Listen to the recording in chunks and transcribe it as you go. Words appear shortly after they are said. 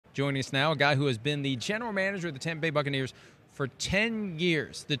Joining us now, a guy who has been the general manager of the Tampa Bay Buccaneers for 10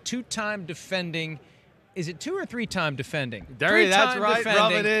 years. The two-time defending, is it two or three-time defending? Dirty, that's right.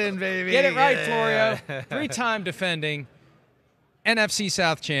 Rub it in, baby. Get it right, Florio. Three-time defending NFC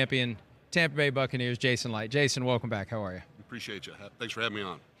South champion, Tampa Bay Buccaneers, Jason Licht. Jason, welcome back. How are you? Appreciate you. Thanks for having me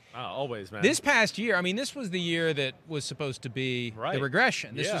on. Oh, always, man. This past year, I mean, this was the year that was supposed to be the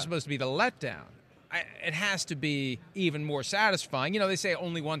regression. This was supposed to be the letdown. It has to be even more satisfying. You know, they say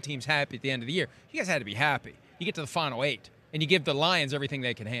only one team's happy at the end of the year. You guys had to be happy. You get to the final 8, and you give the Lions everything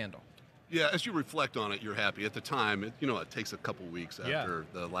they can handle. Yeah, as you reflect on it, you're happy. At the time, it takes a couple weeks after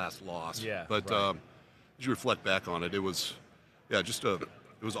the last loss. Yeah, but as you reflect back on it, it was, it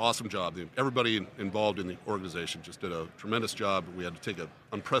was an awesome job. Everybody involved in the organization just did a tremendous job. We had to take an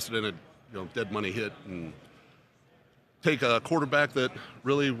unprecedented, dead money hit and take a quarterback that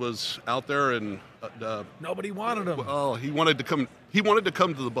really was out there and nobody wanted him. Well, he wanted to come. He wanted to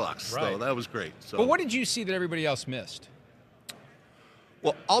come to the Bucs, so that was great. So, but what did you see that everybody else missed?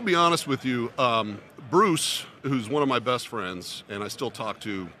 Well, I'll be honest with you. Bruce, who's one of my best friends, and I still talk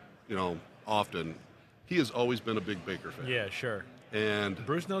to, often. He has always been a big Baker fan. Yeah, sure. And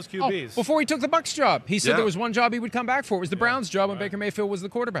Bruce knows QBs. Before he took the Bucs job, he said there was one job he would come back for. It was the Browns job when Baker Mayfield was the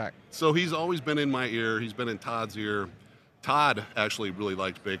quarterback. So he's always been in my ear. He's been in Todd's ear. Todd actually really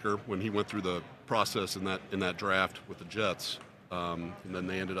liked Baker when he went through the process in that draft with the Jets, and then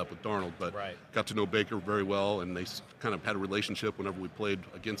they ended up with Darnold. But got to know Baker very well, and they kind of had a relationship whenever we played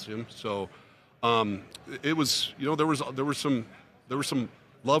against him. So it was, there was some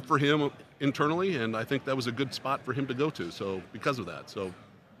love for him internally, and I think that was a good spot for him to go to. So because of that, so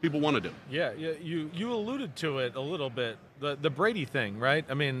people wanted him. Yeah, you alluded to it a little bit, the Brady thing, right?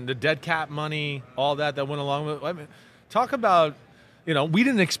 I mean, the dead cap money, all that went along with it. I mean, talk about, we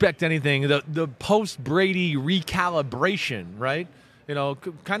didn't expect anything. The post-Brady recalibration, right?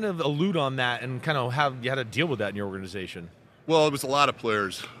 Kind of allude on that and kind of how you had to deal with that in your organization. Well, it was a lot of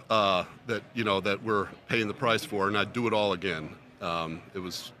players that were paying the price for, and I'd do it all again. It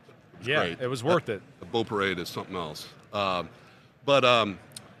was great. It was worth it. The Bow Parade is something else. And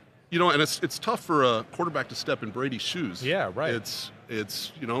it's tough for a quarterback to step in Brady's shoes. Yeah, right. It's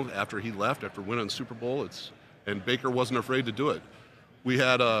after he left, after winning the Super Bowl, and Baker wasn't afraid to do it.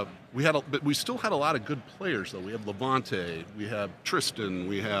 But we still had a lot of good players though. We have Levante, we have Tristan,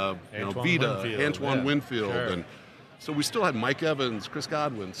 we have Antoine Winfield, and so we still had Mike Evans, Chris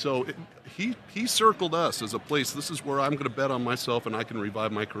Godwin. So he circled us as a place. This is where I'm going to bet on myself, and I can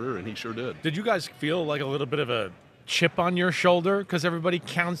revive my career, and he sure did. Did you guys feel like a little bit of a chip on your shoulder because everybody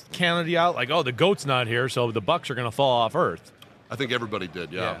counted you out? Like, oh, the GOAT's not here, so the Bucs are going to fall off earth. I think everybody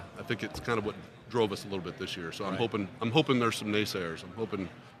did. Yeah. I think it's kind of what drove us a little bit this year. So I'm hoping there's some naysayers. I'm hoping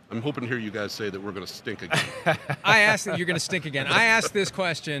to hear you guys say that we're going to stink again. I asked that you're going to stink again. I asked this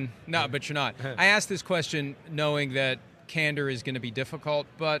question. No, but you're not. I asked this question knowing that candor is going to be difficult,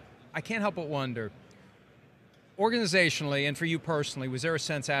 but I can't help but wonder, organizationally and for you personally, was there a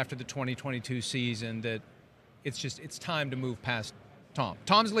sense after the 2022 season that it's time to move past Tom?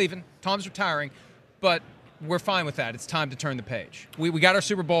 Tom's leaving. Tom's retiring, but we're fine with that. It's time to turn the page. We got our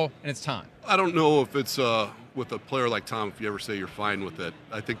Super Bowl, and it's time. I don't know if it's with a player like Tom, if you ever say you're fine with it.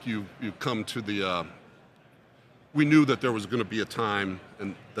 I think you come to the we knew that there was going to be a time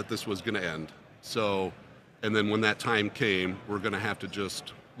and that this was going to end. So, and then when that time came, we're going to have to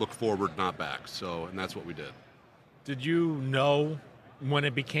just look forward, not back. So, and that's what we did. Did you know when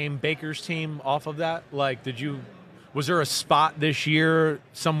it became Baker's team off of that? Like, was there a spot this year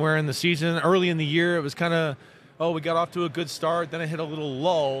somewhere in the season? Early in the year, it was kind of, we got off to a good start. Then it hit a little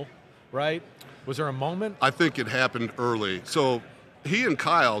lull, right? Was there a moment? I think it happened early. So he and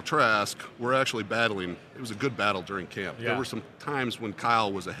Kyle Trask were actually battling. It was a good battle during camp. Yeah. There were some times when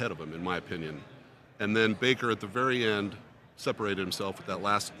Kyle was ahead of him, in my opinion. And then Baker at the very end separated himself with that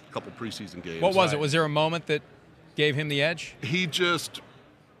last couple preseason games. What was it? Was there a moment that gave him the edge? He just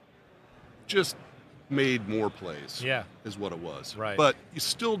made more plays, is what it was. Right. But you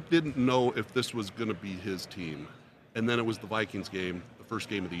still didn't know if this was going to be his team. And then it was the Vikings game, the first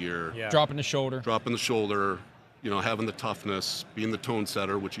game of the year. Yeah. Dropping the shoulder, having the toughness, being the tone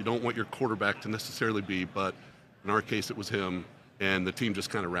setter, which you don't want your quarterback to necessarily be, but in our case it was him, and the team just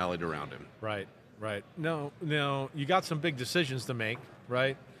kind of rallied around him. Right. No, you got some big decisions to make,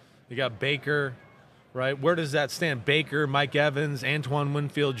 right? You got Baker, right? Where does that stand? Baker, Mike Evans, Antoine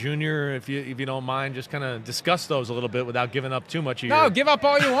Winfield Jr., if you don't mind, just kind of discuss those a little bit without giving up too much of No, give up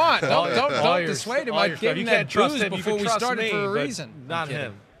all you want. Don't dissuade him. I gave him that booze before we started for a reason. Not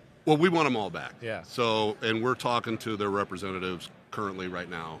him. Well, we want them all back. Yeah. So, and we're talking to their representatives currently right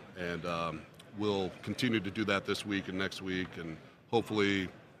now, and we'll continue to do that this week and next week, and hopefully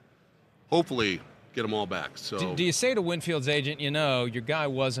hopefully get them all back. So do you say to Winfield's agent, your guy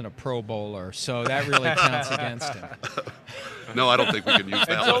wasn't a Pro Bowler, so that really counts against him? No, I don't think we can use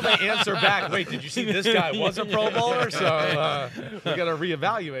that Until one. they answer back, wait, did you see this guy was a Pro Bowler? So we got to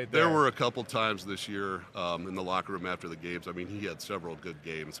reevaluate that. There were a couple times this year in the locker room after the games. I mean, he had several good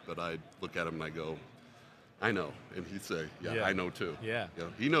games, but I look at him and I go, I know. And he'd say, yeah, I know too. Yeah.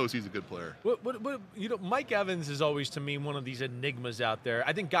 He knows he's a good player. Mike Evans is always, to me, one of these enigmas out there.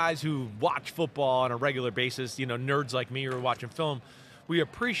 I think guys who watch football on a regular basis, nerds like me who are watching film, we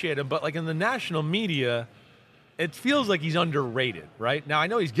appreciate him. But, like, in the national media, it feels like he's underrated, right? Now, I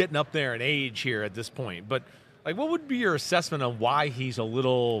know he's getting up there in age here at this point, but, like, what would be your assessment on why he's a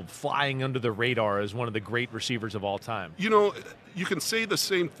little flying under the radar as one of the great receivers of all time? You can say the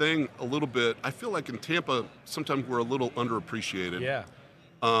same thing a little bit. I feel like in Tampa, sometimes we're a little underappreciated. Yeah.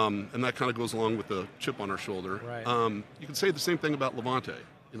 And that kind of goes along with the chip on our shoulder. Right. You can say the same thing about Levante.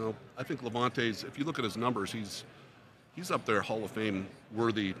 I think Levante's, if you look at his numbers, he's up there Hall of Fame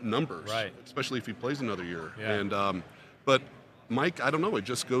worthy numbers, right? Especially if he plays another year. Yeah. And but Mike, I don't know, it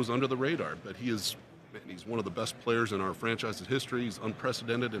just goes under the radar. But he's one of the best players in our franchise's history. He's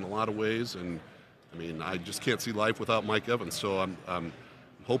unprecedented in a lot of ways, and I mean, I just can't see life without Mike Evans. So I'm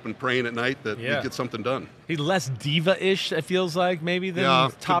hoping, praying at night that we get something done. He's less diva-ish, it feels like, maybe, than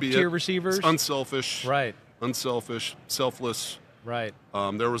top-tier receivers. It's unselfish. Right. Unselfish, selfless. Right.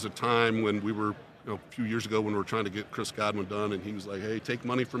 There was a time when we were, a few years ago when we were trying to get Chris Godwin done, and he was like, hey, take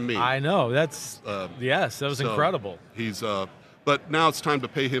money from me. I know. That's, yes, that was incredible. He's, but now it's time to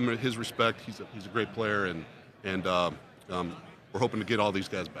pay him his respect. He's a great player, and we're hoping to get all these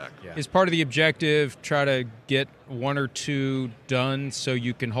guys back. Yeah. Is part of the objective try to get one or two done so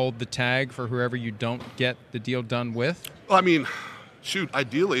you can hold the tag for whoever you don't get the deal done with? Well, I mean, shoot,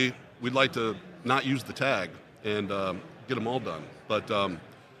 ideally, we'd like to not use the tag and get them all done. But,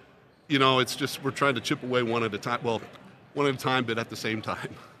 it's just we're trying to chip away one at a time. Well, one at a time, but at the same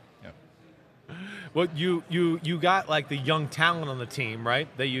time. Yeah. Well, you got, like, the young talent on the team, right,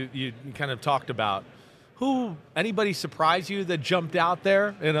 that you kind of talked about. Anybody surprise you that jumped out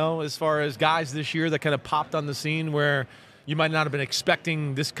there, as far as guys this year that kind of popped on the scene where you might not have been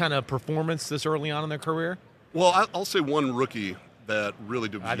expecting this kind of performance this early on in their career? Well, I'll say one rookie that really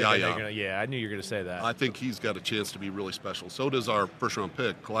did Yaya. Yeah, I knew you were going to say that. I think he's got a chance to be really special. So does our first-round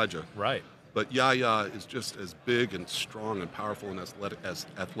pick, Kalijah. Right. But Yaya is just as big and strong and powerful and as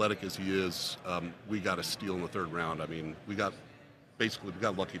athletic as he is. We got a steal in the third round. I mean, we got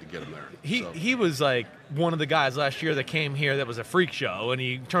lucky to get him there. He was like one of the guys last year that came here that was a freak show, and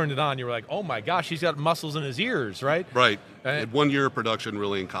he turned it on. You were like, oh my gosh, he's got muscles in his ears, right? Right. Had 1 year of production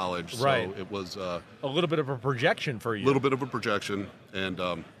really in college, so right. It was a little bit of a projection for you. A little bit of a projection,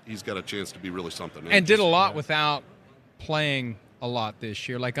 and he's got a chance to be really something. And did a lot without playing a lot this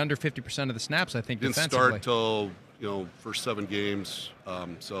year, like under 50% of the snaps, I think. Didn't defensively. Start till first 7 games,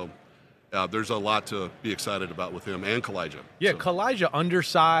 there's a lot to be excited about with him and Kalijah. Yeah, Kalijah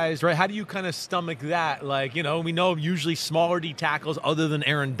undersized, right? How do you kind of stomach that? Like, we know usually smaller D tackles other than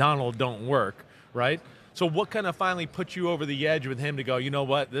Aaron Donald don't work, right? So what kind of finally put you over the edge with him to go, you know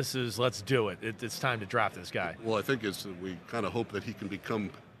what, let's do it. It's time to draft this guy. Well, I think we kind of hope that he can become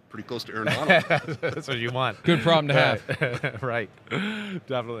pretty close to Aaron Donald. That's what you want. Good problem to have. Right.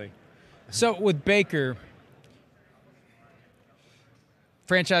 Definitely. So with Baker,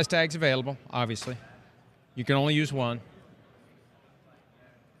 franchise tag's available, obviously. You can only use one.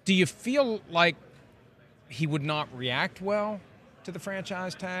 Do you feel like he would not react well to the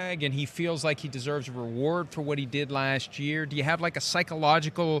franchise tag and he feels like he deserves a reward for what he did last year? Do you have like a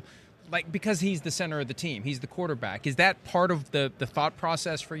psychological, because he's the center of the team, he's the quarterback, is that part of the thought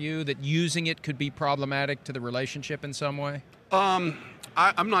process for you, that using it could be problematic to the relationship in some way? I'm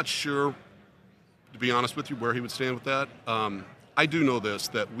not sure, to be honest with you, where he would stand with that. I do know this,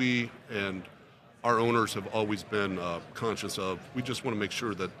 that we and our owners have always been conscious of. We just want to make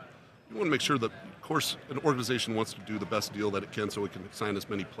sure that, of course, an organization wants to do the best deal that it can so it can sign as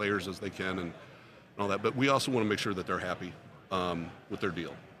many players as they can and all that. But we also want to make sure that they're happy with their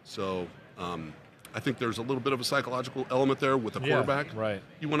deal. So I think there's a little bit of a psychological element there with the quarterback. Right.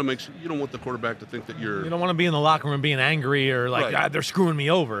 You want to make sure you don't want the quarterback to think that you don't want to be in the locker room being angry or like they're screwing me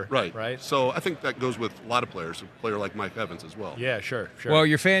over. Right. Right. So I think that goes with a lot of players, a player like Mike Evans as well. Yeah, sure. Well,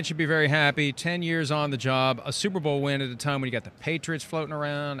 your fans should be very happy. 10 years on the job, a Super Bowl win at a time when you got the Patriots floating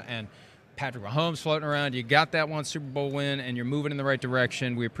around and Patrick Mahomes floating around. You got that one Super Bowl win, and you're moving in the right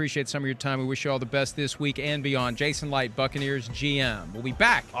direction. We appreciate some of your time. We wish you all the best this week and beyond. Jason Licht, Buccaneers GM. We'll be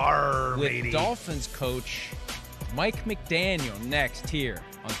back with Dolphins coach Mike McDaniel next here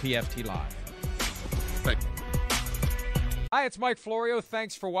on PFT Live. Thanks. Hi, it's Mike Florio.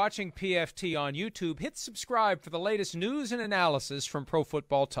 Thanks for watching PFT on YouTube. Hit subscribe for the latest news and analysis from Pro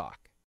Football Talk.